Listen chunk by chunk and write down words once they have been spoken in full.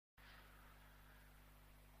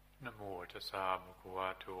นะโมตัสสะภะคะวะ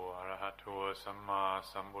โตอะระหะโตสัมมา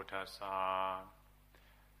สัมพุทธัสสะ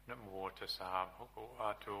นะโมตัสสะภะคะวะ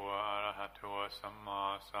โตอะระหะโตสัมมา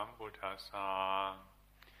สัมพุทธัสสะ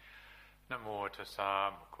นะโมตัสสะ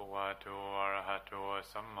ภะคะวะโตอะระหะโต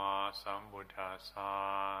สัมมาสัมพุทธัสสะ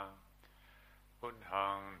พุทธั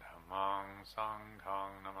งธัมมังสังฆัง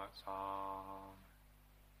นะมัสสามิ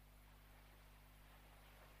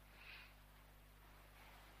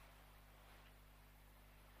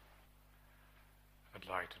I'd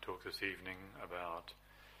like to talk this evening about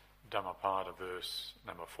Dhammapada verse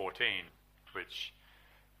number 14, which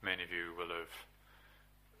many of you will have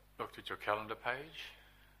looked at your calendar page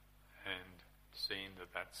and seen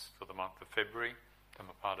that that's for the month of February,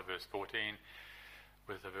 Dhammapada verse 14,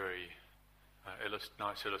 with a very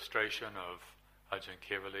nice illustration of Ajahn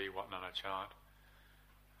Kevali, Wat Nana chant.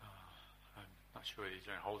 I'm not sure he's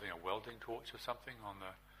holding a welding torch or something on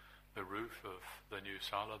the roof of the new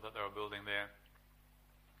sala that they were building there.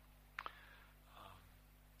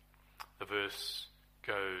 The verse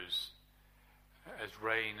goes, as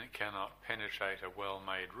rain cannot penetrate a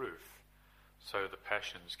well-made roof, so the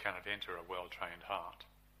passions cannot enter a well-trained heart.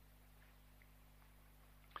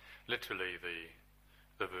 Literally,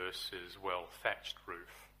 the verse is well-thatched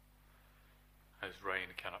roof, as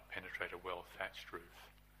rain cannot penetrate a well-thatched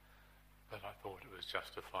roof. But I thought it was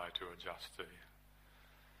justified to adjust the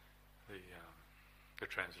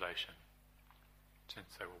translation,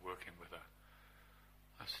 since they were working with a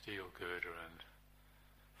steel girder and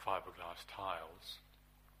fiberglass tiles,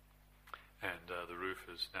 and the roof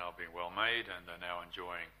is now being well made, and they're now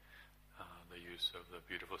enjoying the use of the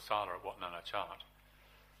beautiful sala at Wat Nana chant.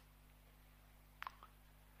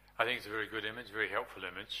 I think it's a very good image, very helpful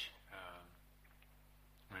image.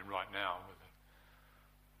 Right now with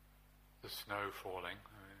the snow falling,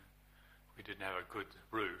 if we didn't have a good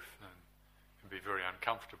roof, then it'd be very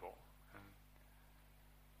uncomfortable.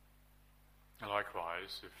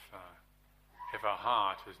 Likewise, if our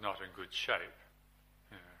heart is not in good shape,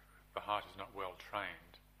 if the heart is not well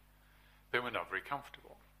trained, then we're not very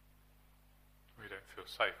comfortable. We don't feel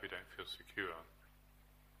safe, we don't feel secure.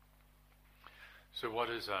 So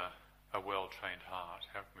what is a well-trained heart?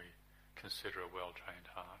 How can we consider a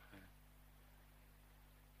well-trained heart?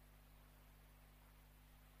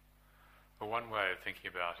 Well, one way of thinking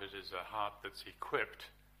about it is a heart that's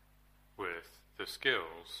equipped with the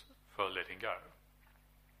skills for letting go.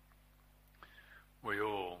 We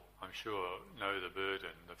all, I'm sure, know the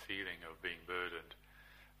burden, the feeling of being burdened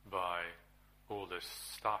by all this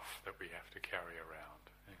stuff that we have to carry around.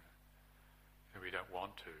 And we don't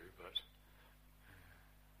want to, but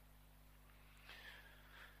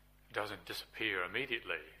it doesn't disappear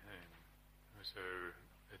immediately. So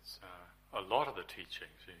it's a lot of the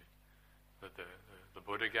teachings that the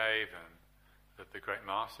Buddha gave and that the great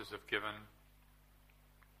masters have given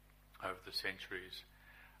over the centuries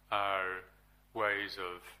are ways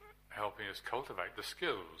of helping us cultivate the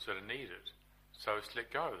skills that are needed so as to let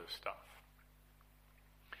go of this stuff.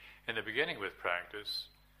 In the beginning with practice,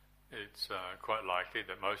 it's quite likely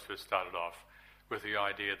that most of us started off with the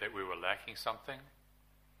idea that we were lacking something.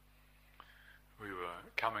 We were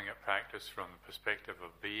coming at practice from the perspective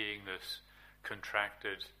of being this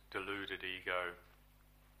contracted, deluded ego,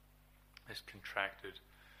 this contracted,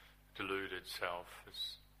 deluded self,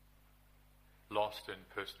 this lost in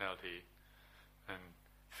personality, and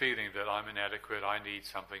feeling that I'm inadequate, I need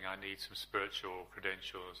something, I need some spiritual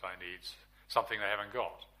credentials, I need something I haven't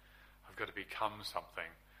got. I've got to become something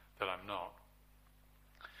that I'm not.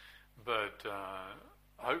 But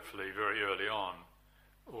hopefully very early on,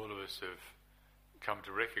 all of us have come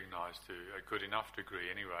to recognize, to a good enough degree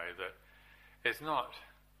anyway, that it's not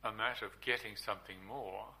a matter of getting something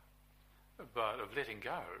more, but of letting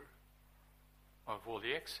go of all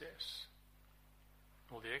the excess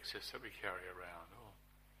that we carry around, or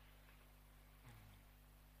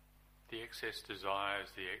the excess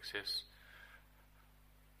desires, the excess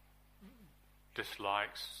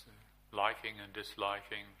dislikes, liking and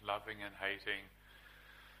disliking, loving and hating,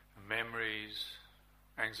 memories,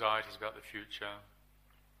 anxieties about the future.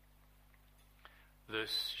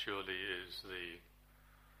 This surely is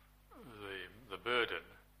the burden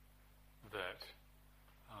that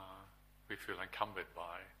we feel encumbered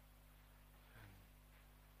by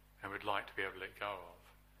and would like to be able to let go of.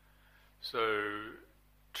 So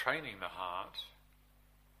training the heart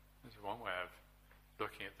is one way of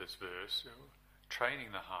looking at this verse.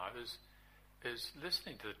 Training the heart is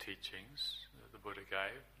listening to the teachings that the Buddha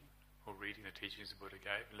gave, or reading the teachings the Buddha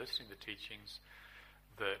gave, and listening to the teachings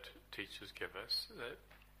that teachers give us, that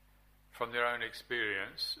from their own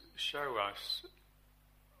experience show us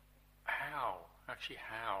how actually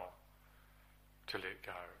how to let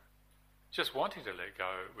go. Just wanting to let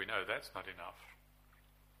go, we know that's not enough.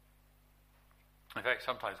 In fact,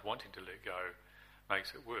 sometimes wanting to let go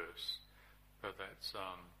makes it worse. But that's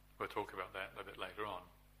we'll talk about that a bit later on.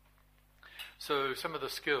 So some of the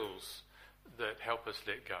skills that help us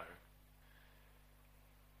let go.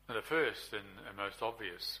 And the first and most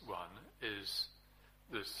obvious one is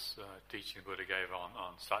this teaching Buddha gave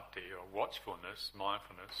on sati, or watchfulness,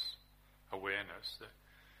 mindfulness, awareness,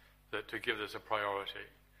 that to give this a priority.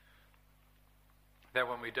 That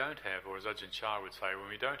when we don't have, or as Ajahn Chah would say, when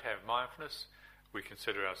we don't have mindfulness, we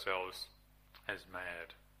consider ourselves as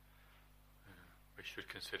mad. We should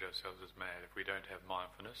consider ourselves as mad. If we don't have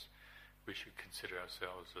mindfulness, we should consider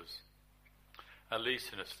ourselves as at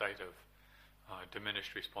least in a state of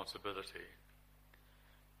diminished responsibility.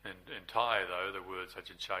 In Thai, though, the words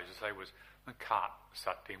Ajahn Chah used to say was "kat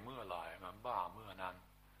sati mulai mamba muanan,"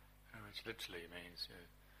 which literally means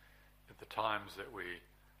at the times that we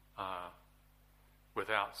are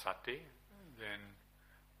without sati, then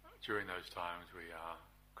during those times we are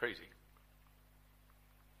crazy.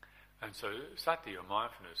 And so sati, or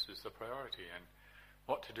mindfulness, is the priority, and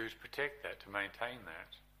what to do to protect that, to maintain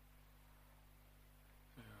that.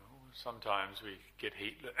 Sometimes we get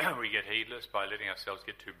heedless by letting ourselves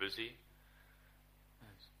get too busy.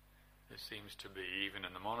 There seems to be, even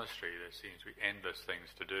in the monastery, there seems to be endless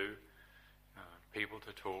things to do, people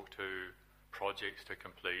to talk to, projects to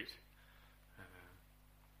complete,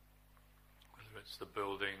 whether it's the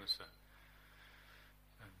buildings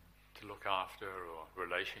to look after, or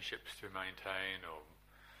relationships to maintain, or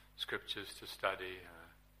scriptures to study,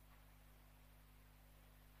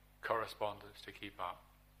 correspondence to keep up.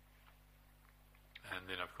 And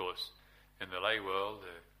then, of course, in the lay world,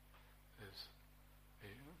 there's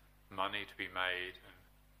money to be made, and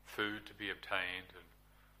food to be obtained, and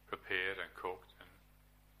prepared and cooked, and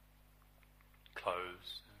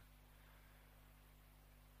clothes.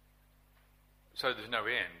 So there's no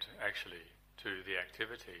end, actually, to the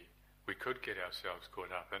activity we could get ourselves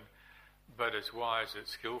caught up in, but it's wise,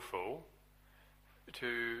 it's skillful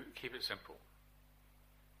to keep it simple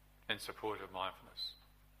in support of mindfulness.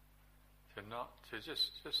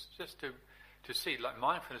 To see, like,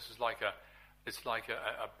 mindfulness is like a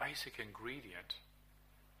basic ingredient.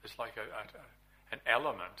 It's like an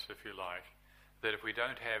element, if you like, that if we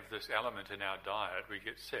don't have this element in our diet, we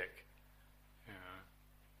get sick.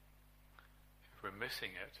 If we're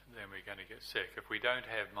missing it, then we're going to get sick. If we don't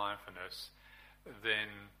have mindfulness,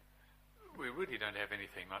 then we really don't have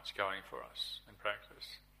anything much going for us in practice.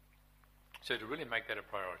 So to really make that a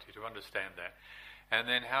priority, to understand that. And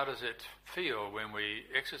then how does it feel when we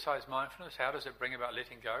exercise mindfulness? How does it bring about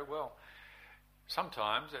letting go? Well,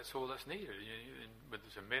 sometimes that's all that's needed. Whether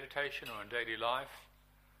it's a meditation or in daily life,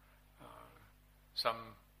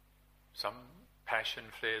 some passion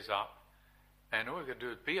flares up, and all we've got to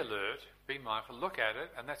do is be alert, be mindful, look at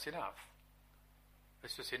it, and that's enough.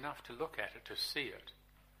 It's just enough to look at it, to see it.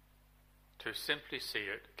 To simply see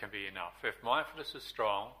it can be enough. If mindfulness is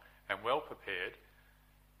strong and well prepared,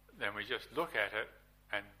 then we just look at it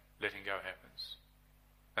and letting go happens.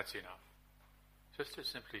 That's enough. Just to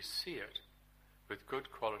simply see it with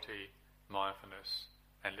good quality mindfulness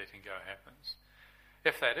and letting go happens.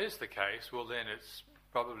 If that is the case, well then it's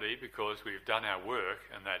probably because we've done our work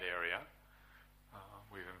in that area.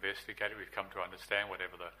 We've investigated, we've come to understand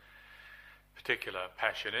whatever the particular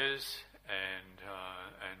passion is,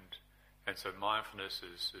 and so mindfulness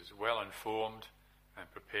is well informed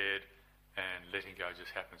and prepared, and letting go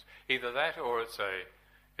just happens. Either that, or it's a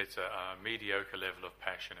mediocre level of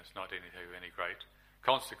passion. It's not anything of any great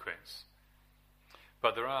consequence.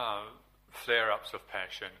 But there are flare-ups of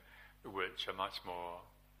passion which are much more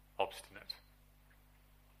obstinate,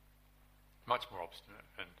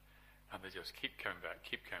 and they just keep coming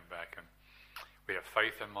back, and we have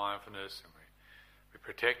faith in mindfulness, and we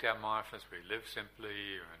protect our mindfulness, we live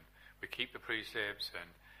simply, and we keep the precepts,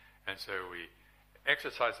 and so we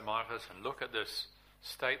exercise the mindfulness and look at this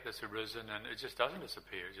state that's arisen, and it just doesn't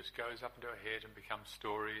disappear. It just goes up into our head and becomes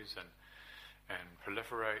stories and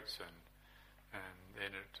proliferates, and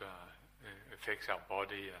then it affects our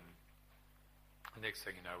body, and the next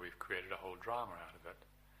thing you know, we've created a whole drama out of it.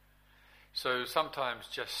 So sometimes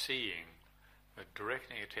just seeing,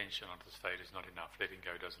 directing attention onto the state is not enough. Letting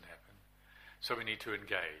go doesn't happen. So we need to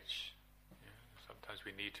engage. Sometimes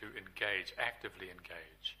we need to engage, actively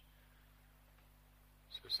engage.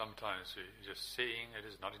 So sometimes just seeing it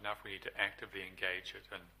is not enough. We need to actively engage it,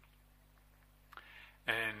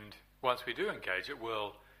 and once we do engage it,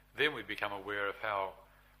 well, then we become aware of how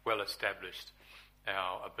well established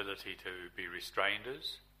our ability to be restrained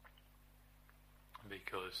is,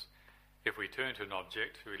 Because if we turn to an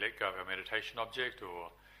object, we let go of our meditation object,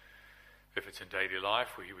 or if it's in daily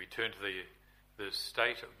life, we turn to the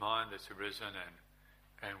state of mind that's arisen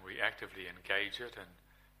and we actively engage it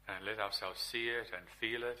and let ourselves see it and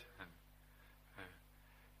feel it, and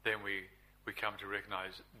then we come to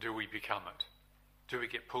recognize, do we become it? Do we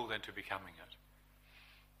get pulled into becoming it?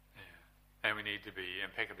 Yeah. And we need to be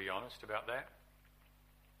impeccably honest about that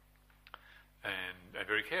and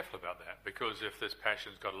very careful about that, because if this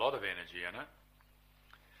passion's got a lot of energy in it,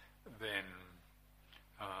 then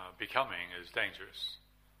becoming is dangerous.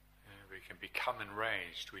 We can become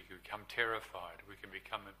enraged, we can become terrified, we can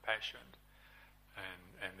become impassioned,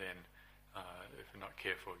 and then if we're not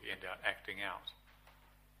careful, we end up acting out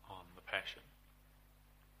on the passion.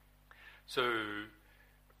 So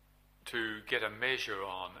to get a measure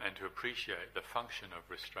on and to appreciate the function of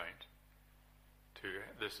restraint,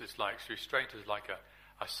 restraint is like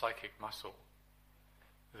a psychic muscle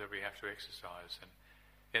that we have to exercise. And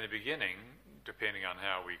in the beginning, depending on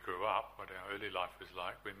how we grew up, what our early life was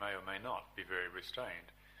like, we may or may not be very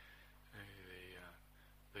restrained.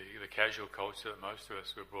 The casual culture that most of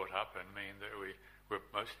us were brought up in mean that we were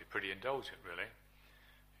mostly pretty indulgent, really.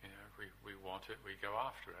 You know, if we want it, we go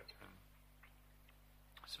after it. And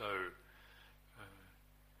so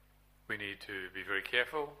we need to be very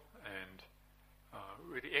careful and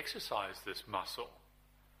really exercise this muscle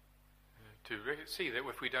to see that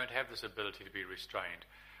if we don't have this ability to be restrained,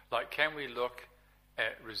 like, can we look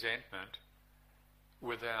at resentment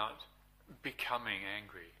without becoming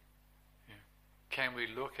angry? Yeah. Can we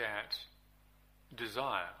look at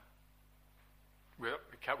desire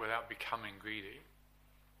without becoming greedy?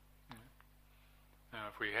 Yeah. Now,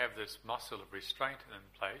 if we have this muscle of restraint in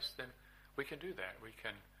place, then we can do that. We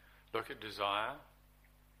can look at desire.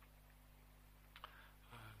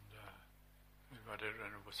 I don't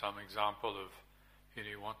know, some example of,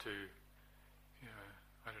 you want to,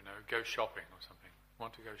 go shopping or something.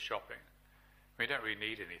 Want to go shopping. We don't really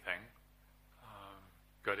need anything.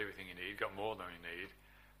 Got everything you need, got more than you need,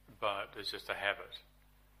 but it's just a habit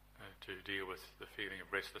to deal with the feeling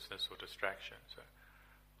of restlessness or distraction. So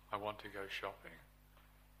I want to go shopping.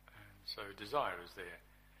 And so desire is there.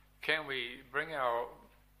 Can we bring our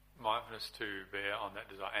mindfulness to bear on that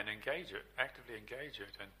desire and engage it, actively engage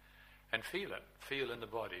it, and feel it, feel in the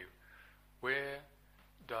body? Where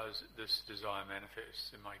does this desire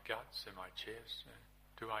manifest? In my guts, in my chest?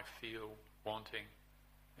 Do I feel wanting?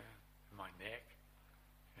 In my neck?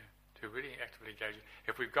 To really actively engage it.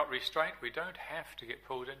 If we've got restraint, we don't have to get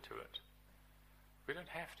pulled into it. We don't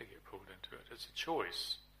have to get pulled into it. It's a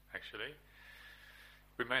choice, actually.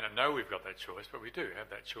 We may not know we've got that choice, but we do have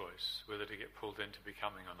that choice, whether to get pulled into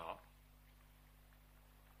becoming or not.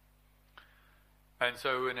 And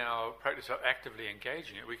so in our practice of actively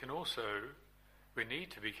engaging it, we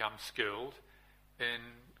need to become skilled in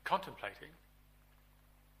contemplating.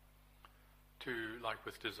 Like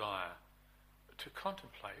with desire, to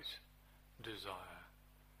contemplate desire.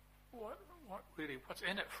 What's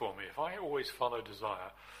in it for me? If I always follow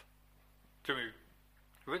desire, to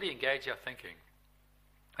really engage our thinking,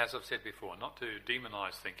 as I've said before, not to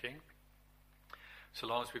demonize thinking. So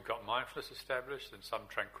long as we've got mindfulness established and some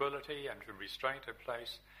tranquility and restraint in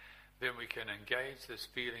place, then we can engage this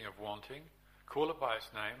feeling of wanting, call it by its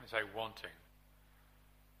name and say wanting.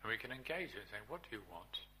 And we can engage it and say, what do you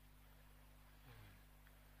want?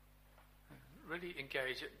 Really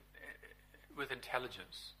engage it with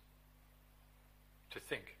intelligence to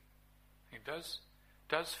think. Does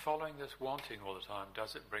following this wanting all the time,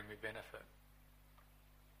 does it bring me benefit?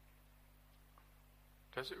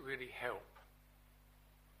 Does it really help?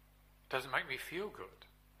 Does it make me feel good?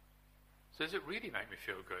 So does it really make me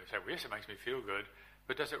feel good? So yes, it makes me feel good,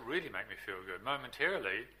 but does it really make me feel good?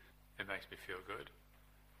 Momentarily, it makes me feel good.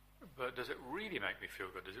 But does it really make me feel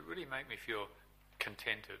good? Does it really make me feel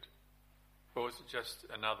contented? Or is it just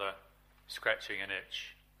another scratching an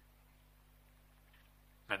itch?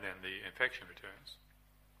 And then the infection returns.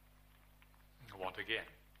 Want again.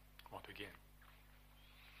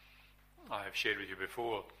 I have shared with you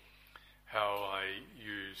before how I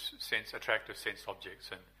use attractive sense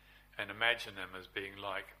objects and imagine them as being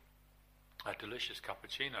like a delicious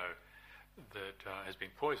cappuccino that has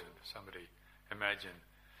been poisoned. Somebody, imagine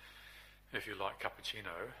if you like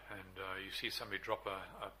cappuccino and you see somebody drop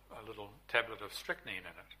a little tablet of strychnine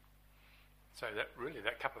in it. So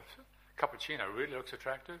that cup of cappuccino really looks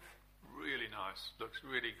attractive, really nice, looks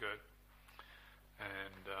really good.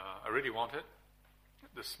 And I really want it.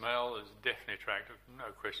 The smell is definitely attractive,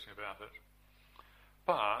 no question about it.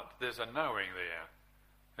 But there's a knowing there.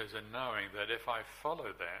 There's a knowing that if I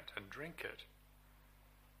follow that and drink it,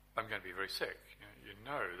 I'm going to be very sick. You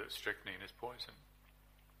know that strychnine is poison.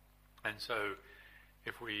 And so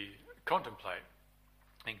if we contemplate,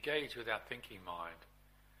 engage with our thinking mind,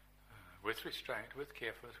 with restraint, with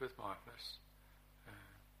carefulness, with mindfulness,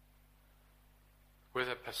 with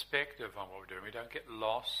a perspective on what we're doing. We don't get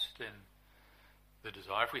lost in the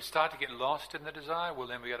desire. If we start to get lost in the desire, well,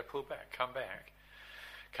 then we got to pull back, come back.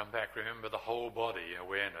 Come back, remember the whole body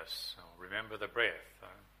awareness, or remember the breath.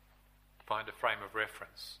 Find a frame of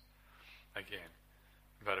reference again.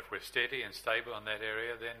 But if we're steady and stable in that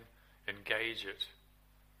area, then engage it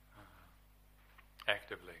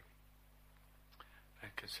actively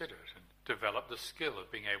and consider it and develop the skill of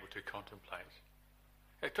being able to contemplate.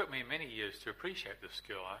 It took me many years to appreciate this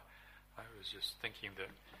skill. I was just thinking that,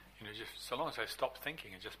 just so long as I stop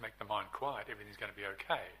thinking and just make the mind quiet, everything's going to be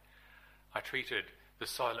okay. I treated the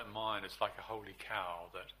silent mind is like a holy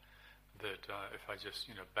cow that if I just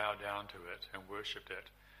bow down to it and worshipped it,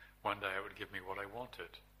 one day it would give me what I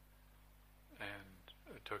wanted. And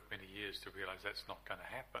it took many years to realize that's not going to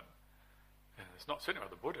happen. And it's not certainly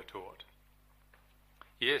what the Buddha taught.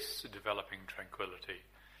 Yes, developing tranquility.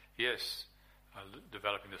 Yes,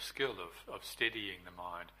 developing the skill of steadying the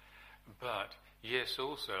mind. But yes,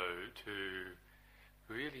 also to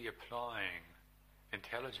really applying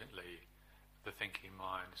intelligently the thinking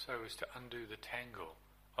mind so as to undo the tangle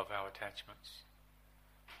of our attachments.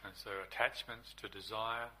 And so attachments to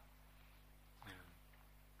desire,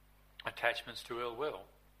 attachments to ill will,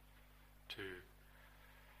 to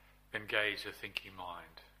engage the thinking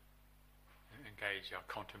mind, engage our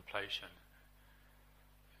contemplation,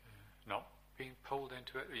 not being pulled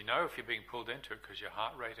into it. If you're being pulled into it because your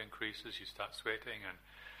heart rate increases, you start sweating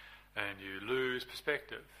and you lose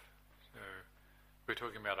perspective. So we're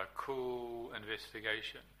talking about a cool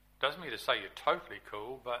investigation. Doesn't mean to say you're totally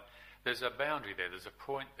cool, but there's a boundary there, there's a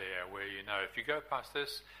point there where if you go past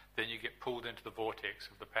this, then you get pulled into the vortex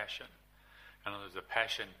of the passion. And as the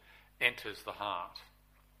passion enters the heart,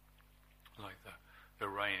 like the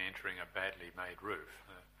rain entering a badly made roof.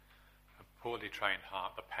 A poorly trained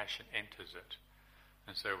heart, the passion enters it.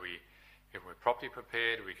 And so if we're properly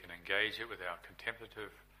prepared, we can engage it with our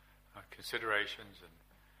contemplative considerations and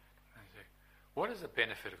say, what is the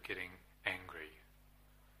benefit of getting angry?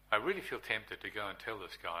 I really feel tempted to go and tell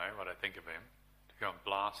this guy what I think of him, to go and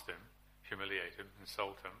blast him, humiliate him,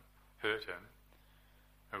 insult him, hurt him.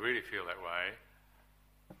 I really feel that way.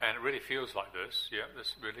 And it really feels like this. Yeah,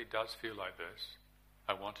 this really does feel like this.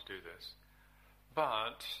 I want to do this.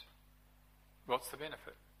 But what's the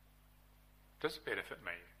benefit? Does it benefit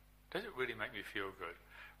me? Does it really make me feel good?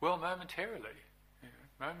 Well, momentarily.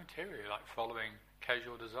 Momentarily, like following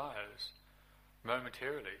casual desires.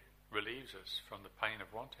 Momentarily relieves us from the pain of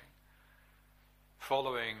wanting.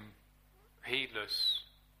 Following heedless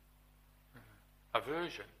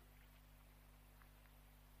aversion.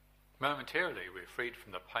 Momentarily we're freed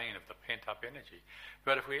from the pain of the pent-up energy.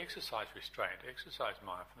 But if we exercise restraint, exercise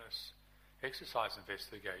mindfulness, exercise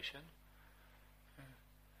investigation,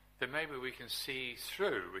 then maybe we can see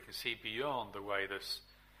through, we can see beyond the way this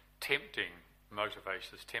tempting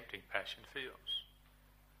motivation, this tempting passion feels.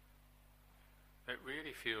 It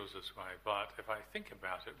really feels this way, but if I think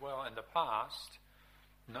about it, well, in the past,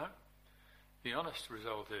 no. The honest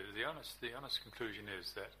result is, the honest conclusion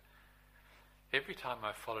is that every time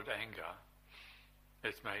I followed anger,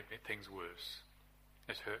 it's made things worse.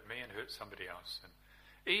 It's hurt me and hurt somebody else. And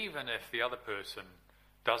even if the other person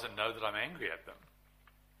doesn't know that I'm angry at them,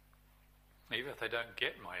 even if they don't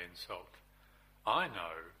get my insult, I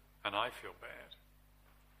know and I feel bad.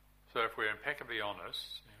 So if we're impeccably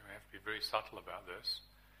honest, we have to be very subtle about this.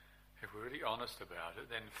 If we're really honest about it,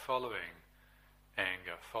 then following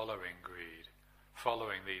anger, following greed,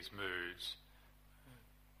 following these moods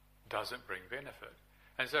doesn't bring benefit.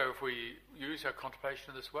 And so if we use our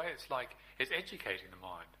contemplation in this way, it's like it's educating the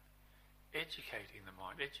mind, educating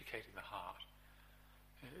the heart.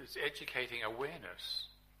 It's educating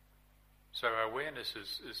awareness. So our awareness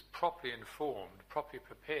is properly informed, properly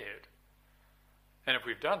prepared. And if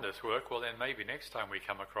we've done this work, well then maybe next time we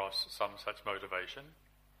come across some such motivation,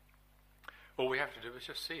 all we have to do is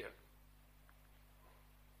just see it.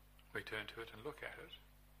 We turn to it and look at it.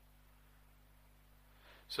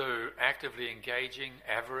 So actively engaging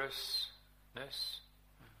avariceness,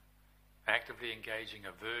 actively engaging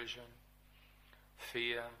aversion,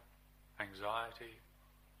 fear, anxiety,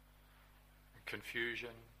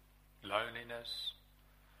 confusion, loneliness,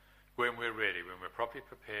 when we're ready, when we're properly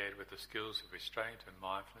prepared with the skills of restraint and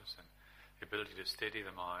mindfulness and the ability to steady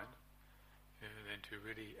the mind, then to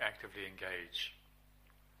really actively engage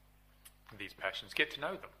these passions, get to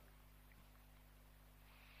know them.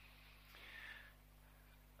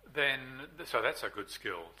 so that's a good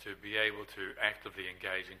skill, to be able to actively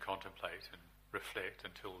engage and contemplate and reflect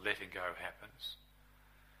until letting go happens.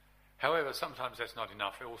 However, sometimes that's not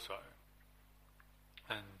enough also.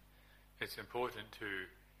 And it's important to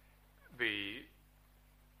be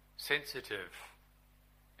sensitive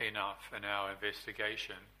enough in our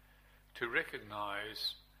investigation to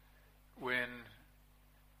recognize when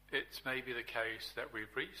it's maybe the case that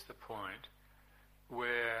we've reached the point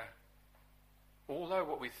where, although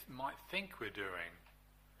what we might think we're doing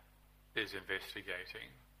is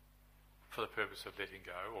investigating for the purpose of letting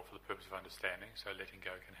go or for the purpose of understanding, so letting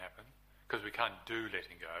go can happen, because we can't do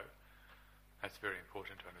letting go. That's very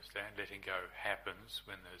important to understand. Letting go happens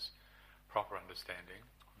when there's proper understanding,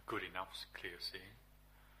 good enough, clear seeing.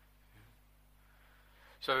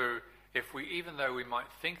 So even though we might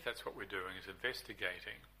think that's what we're doing, is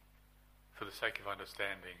investigating for the sake of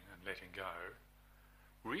understanding and letting go,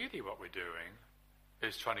 really what we're doing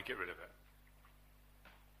is trying to get rid of it.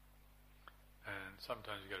 And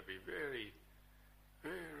sometimes you've got to be very,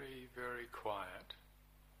 very, very quiet,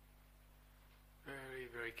 very,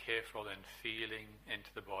 very careful in feeling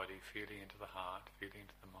into the body, feeling into the heart, feeling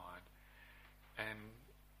into the mind, and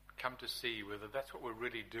come to see whether that's what we're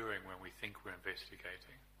really doing when we think we're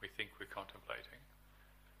investigating, we think we're contemplating.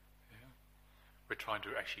 Yeah? We're trying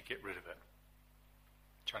to actually get rid of it,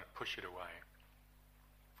 trying to push it away.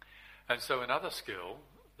 And so another skill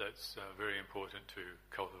that's very important to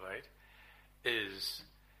cultivate is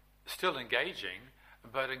still engaging,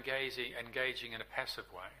 but engaging in a passive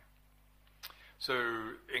way. So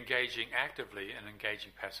engaging actively and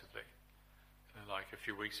engaging passively. Like a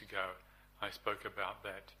few weeks ago, I spoke about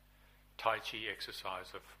that Tai Chi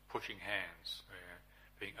exercise of pushing hands,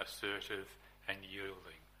 being assertive and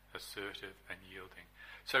yielding, assertive and yielding.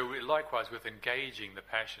 So likewise with engaging the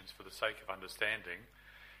passions for the sake of understanding,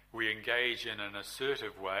 we engage in an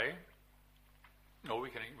assertive way, or we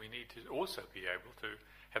need to also be able to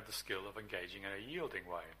have the skill of engaging in a yielding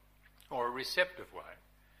way, or a receptive way.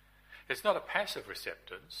 It's not a passive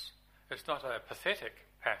receptance, it's not a pathetic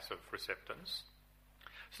passive receptance,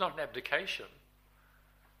 it's not an abdication.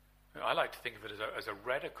 I like to think of it as a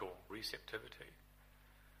radical receptivity.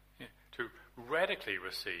 Yeah, to radically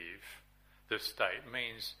receive this state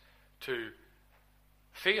means to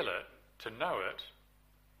feel it, to know it,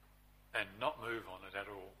 and not move on it at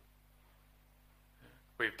all.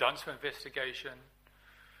 We've done some investigation,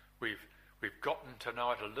 we've gotten to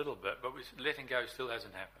know it a little bit, but letting go still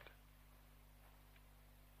hasn't happened.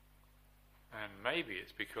 And maybe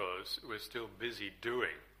it's because we're still busy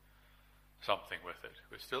doing something with it.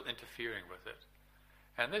 We're still interfering with it.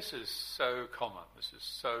 And this is so common, this is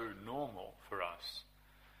so normal for us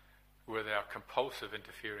with our compulsive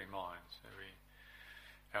interfering minds.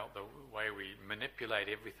 The way we manipulate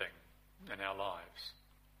everything in our lives.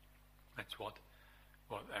 That's what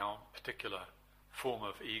our particular form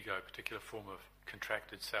of ego, particular form of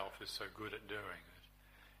contracted self is so good at doing,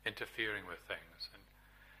 interfering with things. And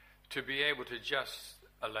to be able to just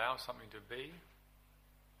allow something to be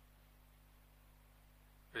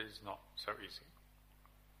is not so easy.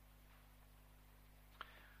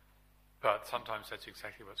 But sometimes that's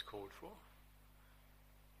exactly what's called for.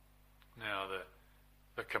 Now,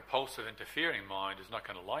 the compulsive interfering mind is not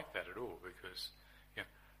going to like that at all, because a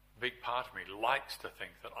big part of me likes to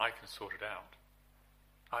think that I can sort it out.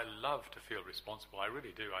 I love to feel responsible. I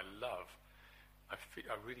really do. I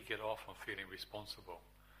really get off on feeling responsible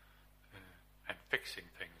and fixing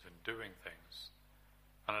things and doing things.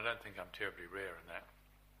 And I don't think I'm terribly rare in that.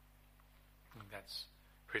 And that's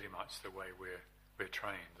pretty much the way we're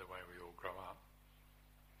trained, the way we all grow up.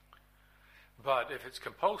 But if it's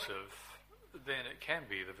compulsive, then it can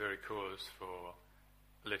be the very cause for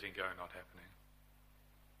letting go not happening.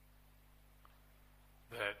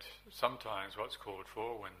 That sometimes what's called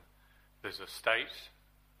for when there's a state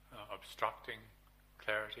obstructing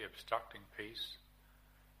clarity, obstructing peace,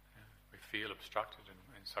 we feel obstructed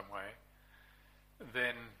in some way,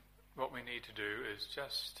 then what we need to do is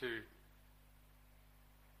just to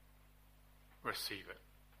receive it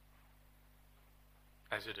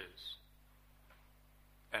as it is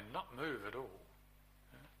and not move at all.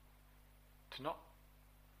 To not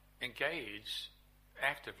engage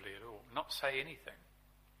actively at all, not say anything.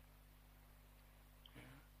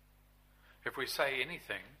 If we say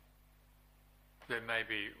anything, then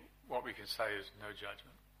maybe what we can say is no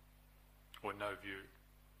judgment, or no view,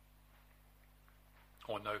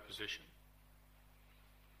 or no position.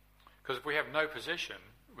 Because if we have no position,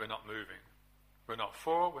 we're not moving. We're not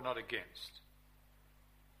for, we're not against.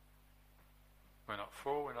 We're not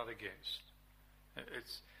for, we're not against.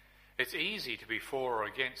 It's easy to be for or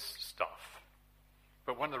against stuff,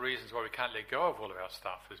 But one of the reasons why we can't let go of all of our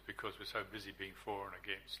stuff is because we're so busy being for and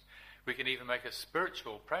against. We can even make a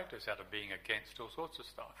spiritual practice out of being against all sorts of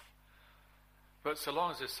stuff. But so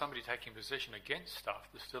long as there's somebody taking position against stuff,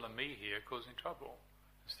 there's still a me here causing trouble.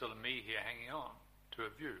 There's still a me here hanging on to a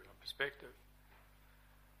view, a perspective.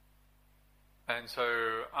 And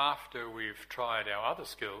so after we've tried our other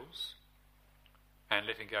skills and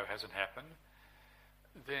letting go hasn't happened,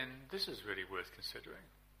 then this is really worth considering.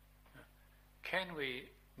 Can we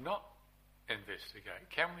not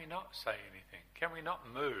investigate? Can we not say anything? Can we not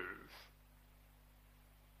move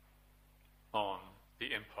on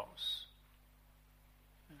the impulse?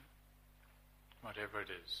 Whatever it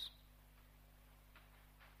is.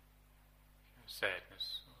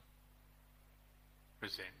 Sadness,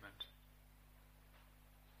 resentment,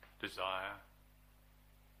 desire.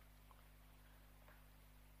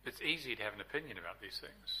 It's easy to have an opinion about these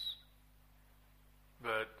things,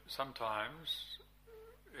 but sometimes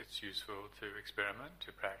it's useful to experiment,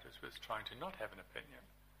 to practice with trying to not have an opinion.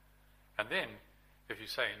 And then, if you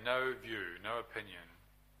say no view, no opinion,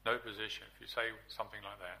 no position, if you say something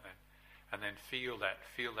like that, and then feel that,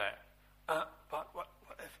 but what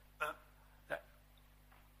if, that,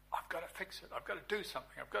 I've got to fix it, I've got to do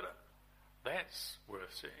something, that's worth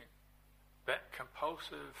seeing. That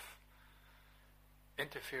compulsive,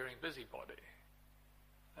 interfering busybody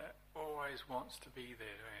that always wants to be there,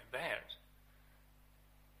 that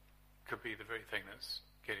could be the very thing that's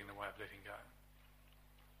getting in the way of letting go.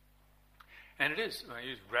 And it is, I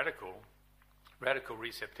use radical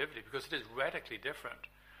receptivity, because it is radically different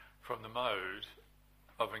from the mode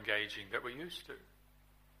of engaging that we're used to.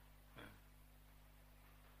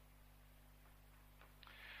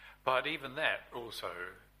 But even that also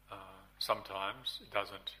sometimes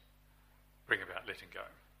doesn't bring about letting go.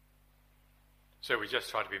 So we just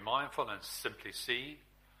try to be mindful and simply see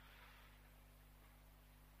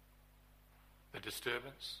the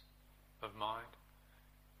disturbance of mind,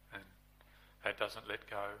 and that doesn't let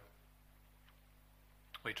go.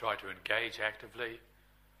 We try to engage actively,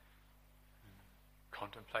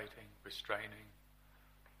 contemplating, restraining,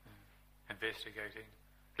 investigating.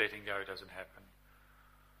 Letting go doesn't happen.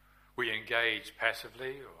 We engage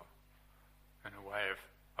passively, or in a way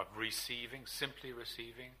of receiving, simply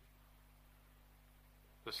receiving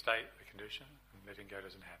the state, the condition, and letting go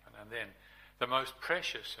doesn't happen. And then the most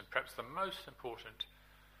precious and perhaps the most important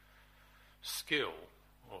skill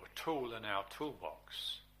or tool in our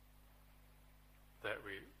toolbox that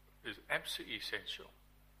is absolutely essential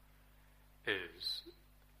is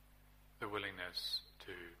the willingness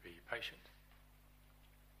to be patient.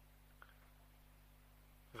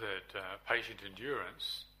 That patient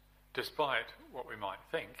endurance, despite what we might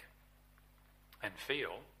think and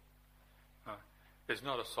feel, is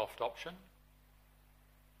not a soft option.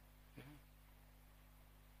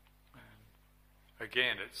 And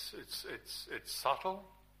again, it's subtle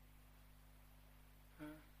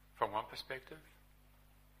from one perspective.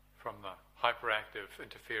 From the hyperactive,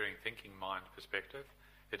 interfering thinking mind perspective,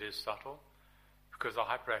 it is subtle, because the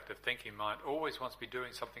hyperactive thinking mind always wants to be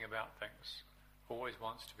doing something about things, always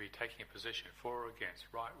wants to be taking a position for or against,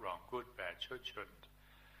 right, wrong, good, bad, should, shouldn't,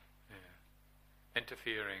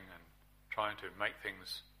 interfering and trying to make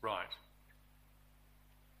things right.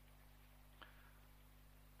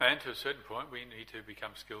 And to a certain point, we need to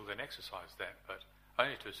become skilled and exercise that, but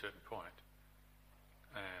only to a certain point.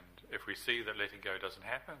 And if we see that letting go doesn't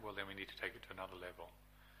happen, well, then we need to take it to another level.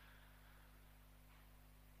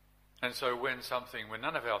 And so when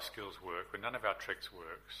none of our skills work, when none of our tricks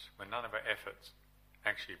works, when none of our efforts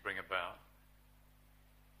actually bring about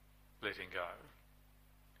letting go,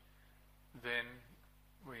 then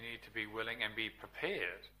we need to be willing and be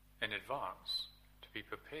prepared in advance, to be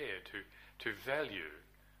prepared to value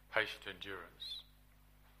patient endurance.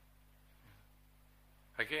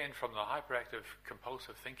 Again, from the hyperactive,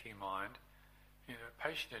 compulsive thinking mind,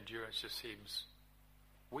 patient endurance just seems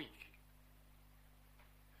weak.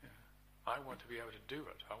 I want to be able to do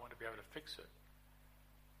it. I want to be able to fix it.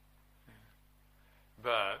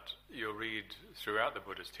 But you'll read throughout the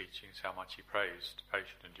Buddha's teachings how much he praised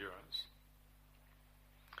patient endurance.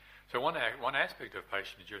 So one aspect of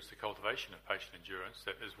patient endurance, the cultivation of patient endurance,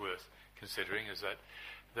 that is worth considering is that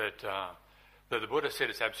the Buddha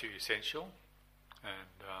said it's absolutely essential.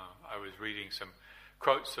 And I was reading some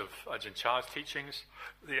quotes of Ajahn Chah's teachings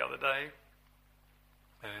the other day,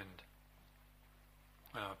 and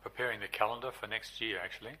preparing the calendar for next year,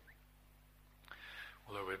 actually.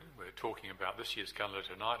 Although we're talking about this year's calendar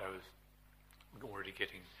tonight, I was already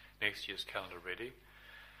getting next year's calendar ready.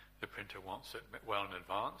 The printer wants it well in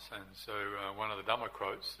advance, and so one of the Dhamma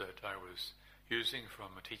quotes that I was using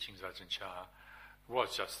from the teachings of Ajahn Chah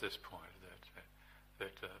was just this point,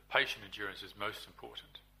 that patient endurance is most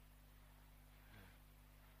important.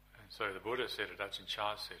 And so the Buddha said it, Ajahn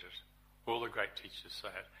Chah said it, all the great teachers say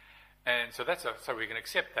it. And so so we can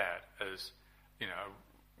accept that as,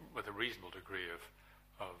 with a reasonable degree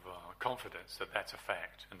of confidence that that's a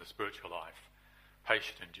fact in the spiritual life.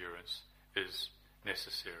 Patient endurance is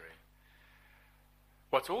necessary.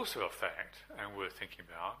 What's also a fact, and worth thinking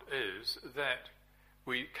about, is that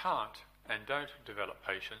we can't and don't develop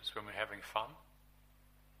patience when we're having fun,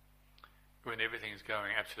 when everything's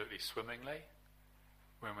going absolutely swimmingly,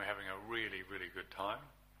 when we're having a really, really good time.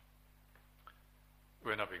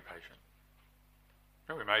 We're not being patient.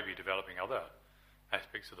 And we may be developing other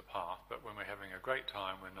aspects of the path, but when we're having a great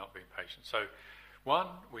time, we're not being patient. So, one,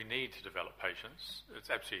 we need to develop patience. It's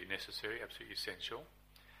absolutely necessary, absolutely essential.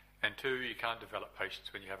 And two, you can't develop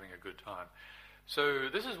patience when you're having a good time. So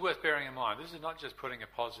this is worth bearing in mind. This is not just putting a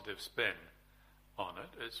positive spin on it.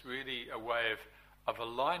 It's really a way of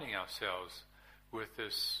aligning ourselves with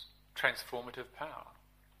this transformative power.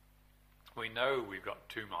 We know we've got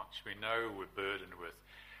too much. We know we're burdened with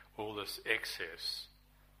all this excess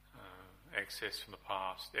from the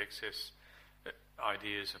past, excess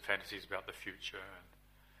ideas and fantasies about the future, and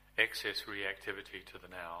excess reactivity to the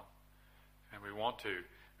now. And we want to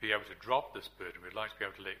be able to drop this burden. We'd like to be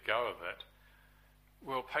able to let go of it.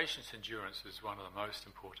 Well, patience endurance is one of the most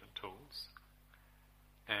important tools.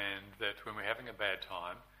 And that when we're having a bad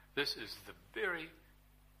time, this is the very,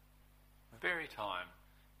 very time,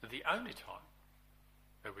 the only time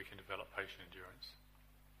that we can develop patient endurance.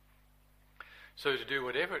 So to do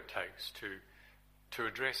whatever it takes to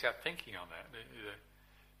address our thinking on that.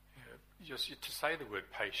 Just to say the word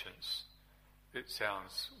patience, it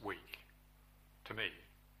sounds weak to me.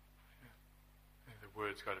 The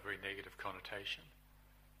word's got a very negative connotation.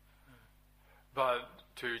 But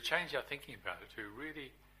to change our thinking about it, to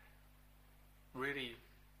really, really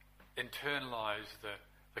internalize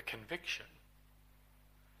the conviction.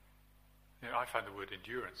 I find the word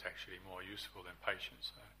endurance actually more useful than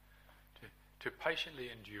patience. To patiently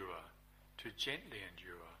endure, to gently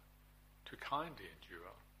endure, to kindly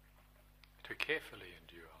endure, to carefully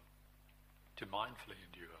endure, to mindfully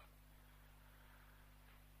endure,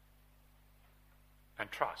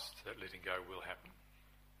 and trust that letting go will happen.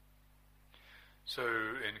 So,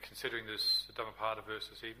 in considering this Dhammapada verse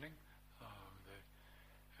this evening,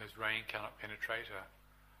 as rain cannot penetrate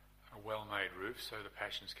a well-made roof, so the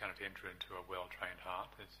passions cannot enter into a well-trained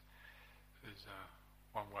heart. There's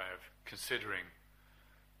one way of considering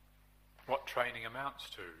what training amounts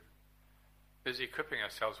to, is equipping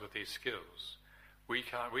ourselves with these skills. We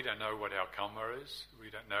don't know what our karma is.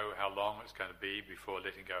 We don't know how long it's going to be before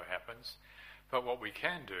letting go happens. But what we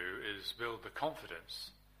can do is build the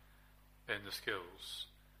confidence in the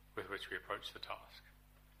skills with which we approach the task.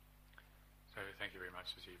 So thank you very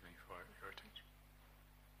much this evening for your attention.